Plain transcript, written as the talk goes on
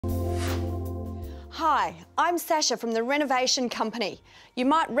Hi, I'm Sasha from the Renovation Company. You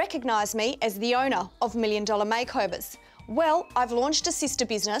might recognise me as the owner of $1 Million Makeovers. Well, I've launched a sister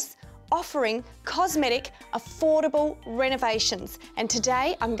business offering cosmetic, affordable renovations. And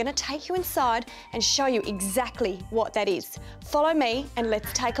today I'm going to take you inside and show you exactly what that is. Follow me and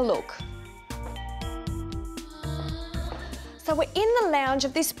let's take a look. So we're in the lounge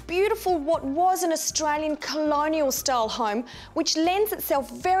of this beautiful, what was an Australian colonial style home, which lends itself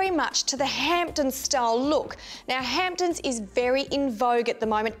very much to the Hampdens style look. Now, Hampdens is very in vogue at the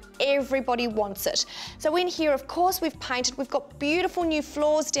moment. Everybody wants it. So in here, of course, we've got beautiful new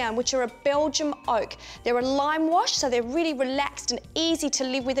floors down, which are a Belgium oak. They're a lime wash, so they're really relaxed and easy to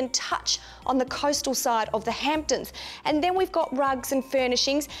live with and touch on the coastal side of the Hampdens. And then we've got rugs and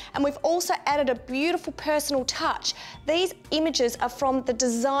furnishings, and we've also added a beautiful personal touch. These images are from the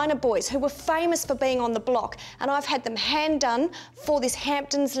designer boys who were famous for being on the block, and I've had them hand done for this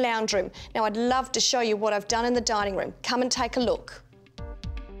Hampdens lounge room. Now I'd love to show you what I've done in the dining room. Come and take a look.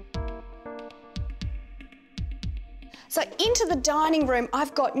 So into the dining room,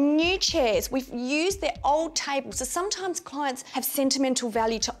 I've got new chairs. We've used their old tables. So sometimes clients have sentimental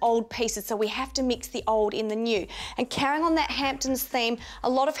value to old pieces, so we have to mix the old in the new. And carrying on that Hampdens theme, a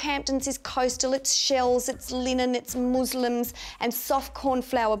lot of Hampdens is coastal. It's shells, it's linen, it's muslins, and soft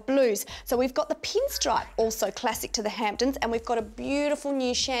cornflower blues. So we've got the pinstripe, also classic to the Hampdens, and we've got a beautiful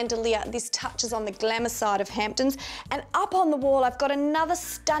new chandelier. This touches on the glamour side of Hampdens. And up on the wall, I've got another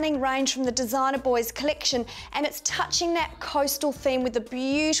stunning range from the designer boys collection, and it's touching that coastal theme with the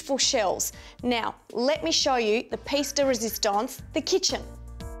beautiful shells. Now, let me show you the piece de resistance, the kitchen.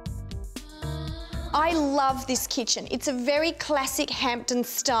 I love this kitchen. It's a very classic Hampdens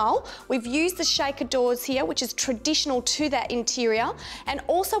style. We've used the shaker doors here, which is traditional to that interior. And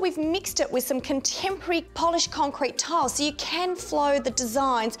also we've mixed it with some contemporary polished concrete tiles, so you can flow the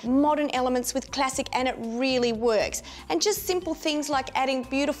designs, modern elements with classic, and it really works. And just simple things like adding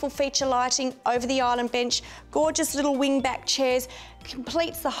beautiful feature lighting over the island bench, gorgeous little wing-back chairs,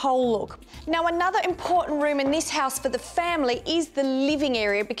 completes the whole look. Now, another important room in this house for the family is the living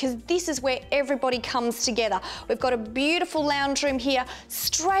area, because this is where everybody comes together. We've got a beautiful lounge room here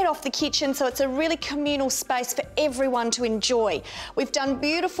straight off the kitchen, so it's a really communal space for everyone to enjoy. We've done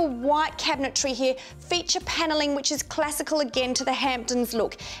beautiful white cabinetry here, feature paneling, which is classical again to the Hampdens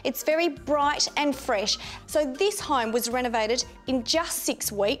look. It's very bright and fresh. So this home was renovated in just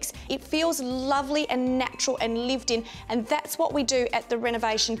 6 weeks. It feels lovely and natural and lived in, and that's what we do at the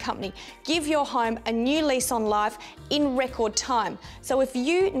Renovation Company. Give your home a new lease on life in record time. So if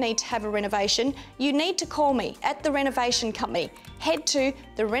you need to have a renovation, you need to call me at the Renovation Company. Head to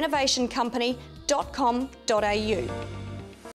therenovationcompany.com.au.